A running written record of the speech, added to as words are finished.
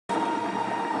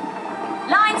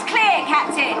here,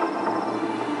 Captain.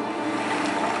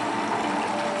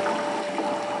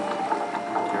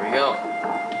 Here we go.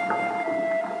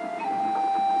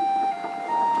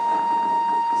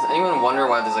 Does anyone wonder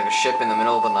why there's like a ship in the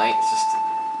middle of the night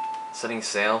just setting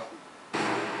sail?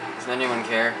 Doesn't anyone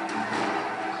care?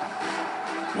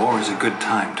 War is a good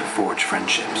time to forge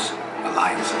friendships,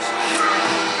 alliances.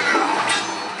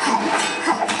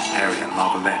 Harry and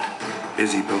Wanabenerd,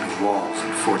 busy building walls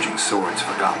and forging swords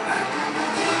for Gotland.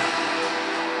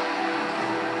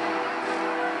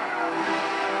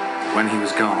 When he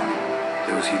was gone,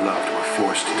 those he loved were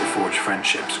forced to forge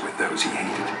friendships with those he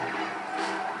hated.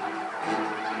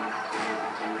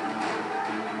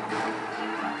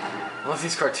 All of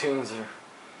these cartoons are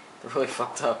they're really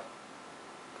fucked up.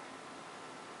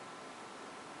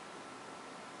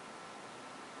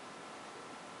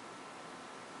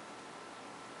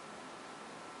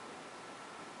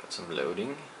 Got some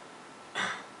loading.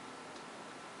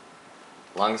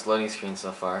 Longest loading screen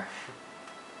so far.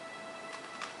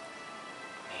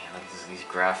 Man, look at these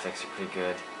graphics are pretty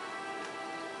good.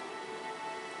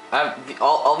 I have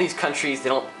all these countries.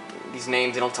 These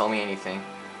names. They don't tell me anything.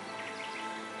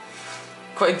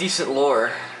 Quite decent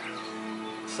lore.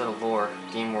 Set of lore.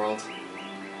 Game world.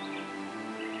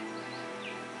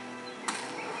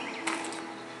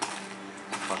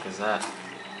 What the fuck is that?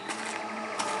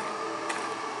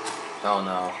 Oh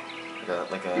no.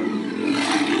 Like a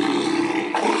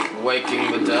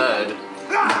waking the dead.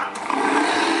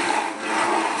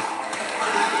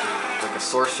 Like a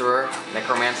sorcerer,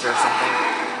 necromancer or something.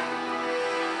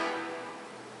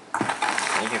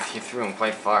 He threw him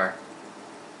quite far.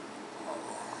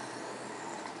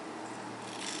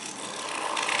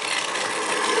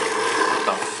 What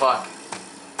the fuck?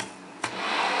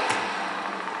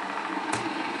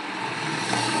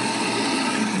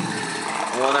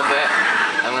 Wanabenerd.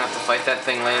 I'm gonna have to fight that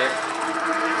thing later.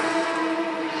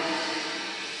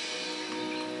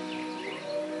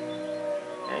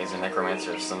 Yeah, he's a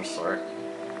necromancer of some sort.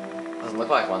 Doesn't look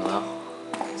like one though.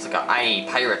 It's like a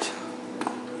pirate.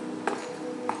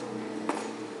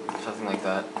 Something like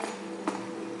that.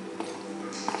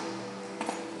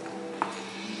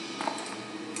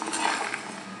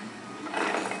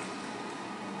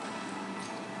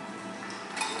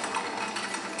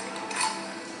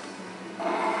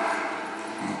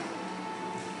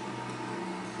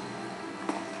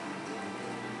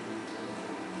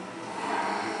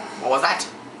 What was that?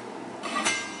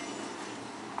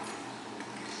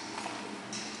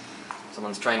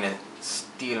 Someone's trying to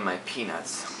steal my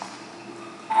peanuts.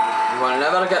 You will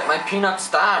never get my peanut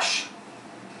stash.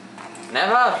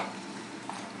 Never.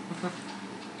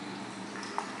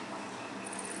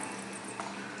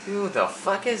 Who the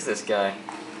fuck is this guy?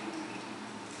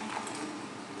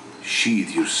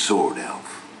 Sheathe your sword,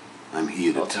 elf. I'm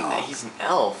here to talk. He's an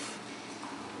elf.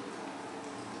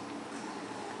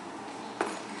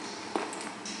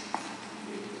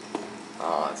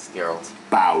 Oh, it's Geralt.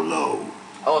 Bow low.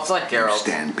 Oh, it's like Geralt. You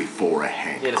stand before a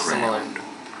head He had a similar. crowned.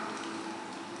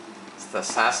 It's the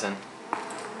assassin.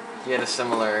 He had a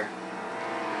similar.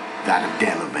 That of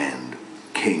Wanabenerd,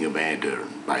 king of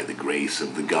Edirn, by the grace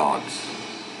of the gods,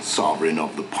 sovereign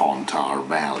of the Pontar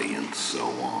Valley, and so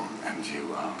on. And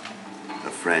you are? A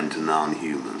friend to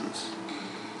non-humans.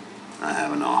 I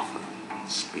have an offer.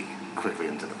 Speak quickly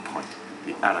and to the point.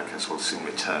 The Arrakis will soon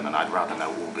return, and I'd rather know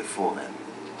all before then.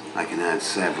 I can add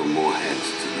several more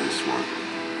heads to this one.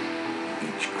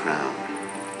 Each crown.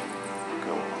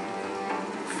 Go on.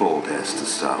 Foltest to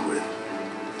start with.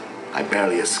 I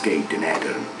barely escaped in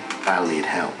Edirn. I'll need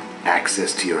help.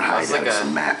 Access to your hideouts like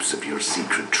and maps of your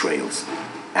secret trails.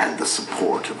 And the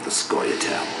support of the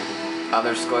Scoia'tael.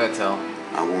 Other Scoia'tael.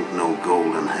 I want no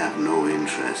gold and have no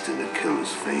interest in the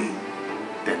killer's fame.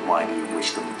 Then why do you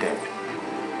wish them dead?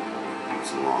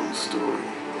 It's a long story.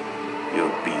 Your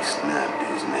beast nabbed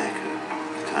his knacker.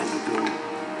 Time to go.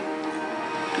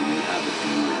 Do we have a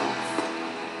deal, elf?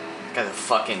 That guy's a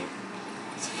fucking.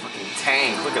 He's a fucking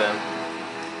tank. Look at him.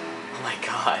 Oh my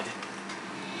god.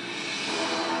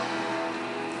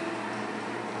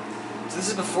 So this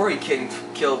is before he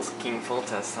killed King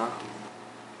Foltest, huh?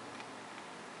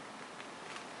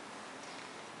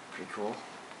 Pretty cool.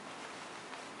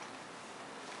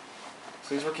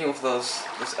 So he's working with those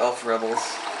elf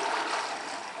rebels.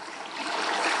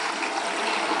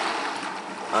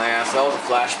 Oh yeah, so that was a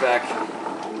flashback.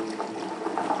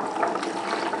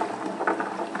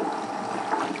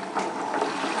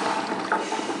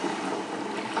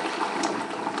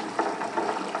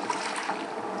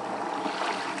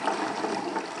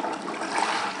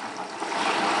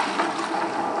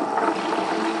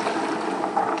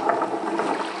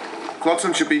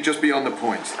 Flotsam should be just beyond the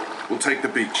point. We'll take the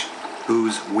beach.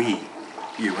 Who's we?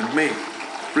 You and me.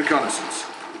 Reconnaissance.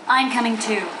 I'm coming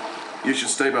too. You should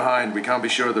stay behind. We can't be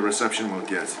sure of the reception we'll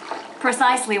get.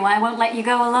 Precisely why I won't let you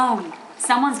go alone.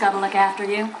 Someone's got to look after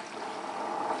you.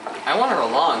 I want her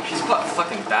along. She's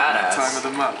fucking badass. Time of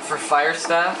the month. For fire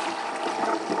staff.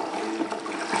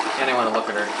 And I want to look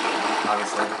at her,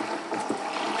 obviously.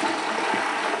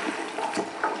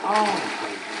 Oh,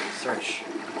 search.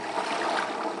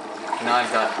 Now I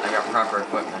got proper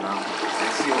equipment now.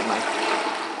 Let's see what my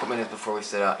equipment is before we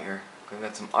set out here. We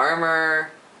got some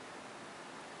armor.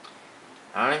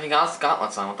 I don't even got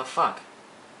gauntlets on. What the fuck?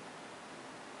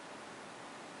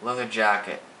 Leather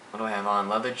jacket. What do I have on?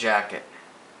 Leather jacket.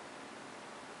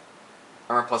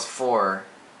 Armor +4.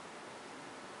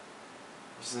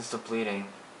 Resistance to bleeding.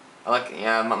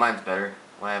 Yeah, mine's better.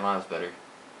 What I have on is better.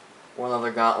 Worn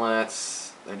leather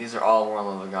gauntlets. These are all worn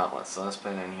leather gauntlets, so let's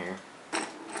put it in here.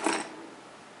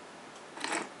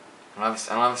 I don't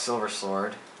have a silver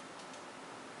sword.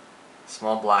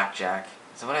 Small blackjack.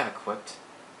 Is that what I have equipped?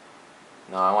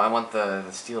 No, I want the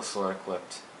steel sword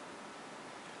equipped.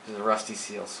 This is a rusty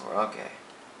steel sword. Okay.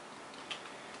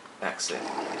 Exit.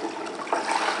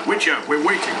 Witcher, we're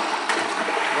waiting.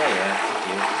 Yeah, thank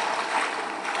you.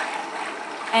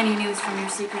 Any news from your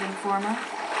secret informer?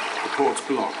 The port's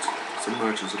blocked. Some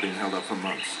merchants have been held up for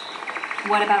months.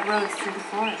 What about roads through the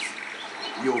forest?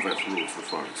 Yorveth rules the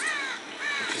forest.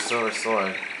 What's your silver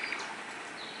sword?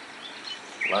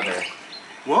 Leather.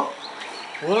 What?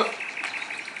 What?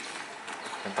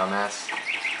 A dumbass.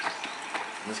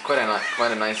 There's quite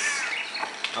a nice.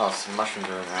 Oh, some mushrooms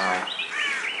are in there. Alright.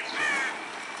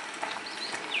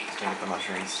 Let's get the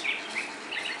mushrooms.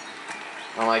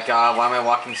 Oh my god, why am I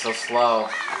walking so slow?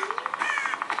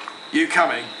 You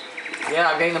coming? Yeah,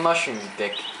 I'm getting the mushrooms,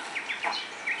 dick.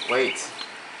 Wait.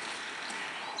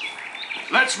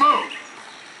 Let's move!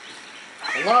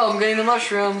 Hello, I'm getting the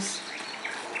mushrooms.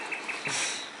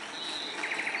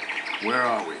 Where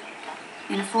are we?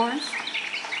 In a forest?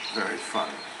 Very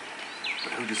funny.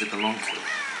 But who does it belong to?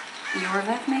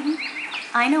 Yorveth, maybe?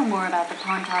 I know more about the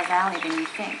Pontar Valley than you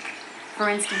think. For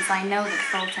instance, I know that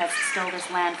Foltest stole this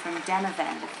land from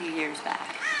Wanabenerd a few years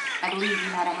back. I believe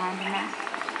you had a hand in that.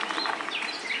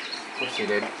 Of course you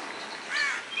did.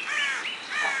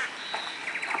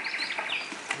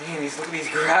 Man, look at these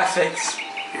graphics.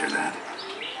 Hear that?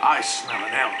 I smell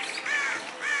an elf.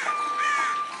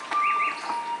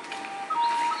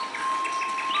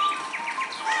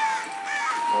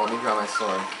 Well, let me grab my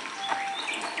sword.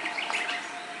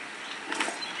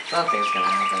 Something's gonna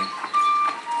happen.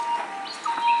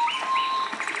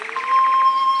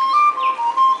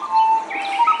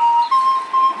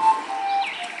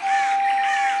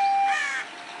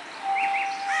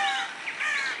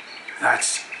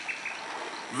 That's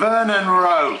Vernon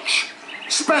Roach,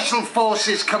 Special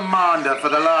Forces Commander for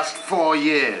the last 4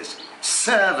 years,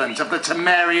 servant of the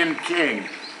Temerian King,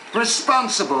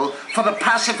 responsible for the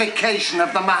pacification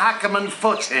of the Mahakaman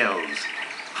foothills,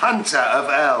 hunter of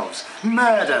elves,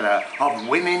 murderer of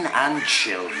women and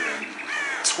children,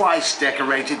 twice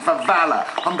decorated for valor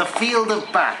on the field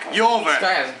of battle. This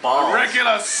guy has balls. A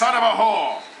regular son of a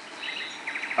whore!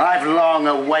 I've long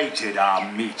awaited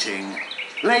our meeting,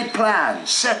 laid plans,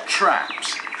 set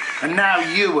traps, and now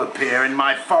you appear in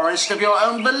my forest of your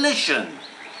own volition.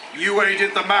 You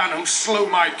aided the man who slew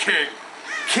my king.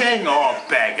 King or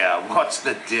beggar, what's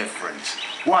the difference?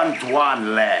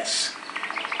 One less.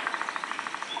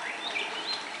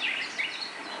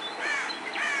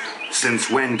 Since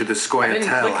when did the I didn't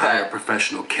Scoia'tael click hire that.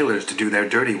 professional killers to do their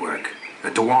dirty work? A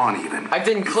Dwan even. I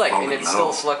didn't click, and Fallen it still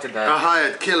low. selected A that.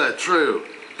 hired killer, true.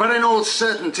 But in all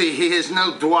certainty, he is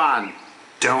no Dwan.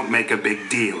 Don't make a big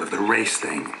deal of the race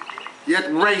thing.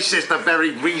 Yet race is the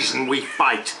very reason we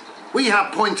fight. We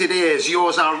have pointed ears,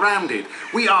 yours are rounded.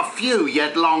 We are few,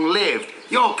 yet long-lived.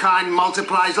 Your kind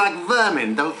multiplies like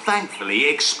vermin, though thankfully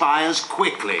expires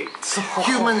quickly.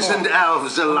 Humans and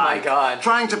elves alike, God.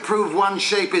 trying to prove one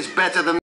shape is better than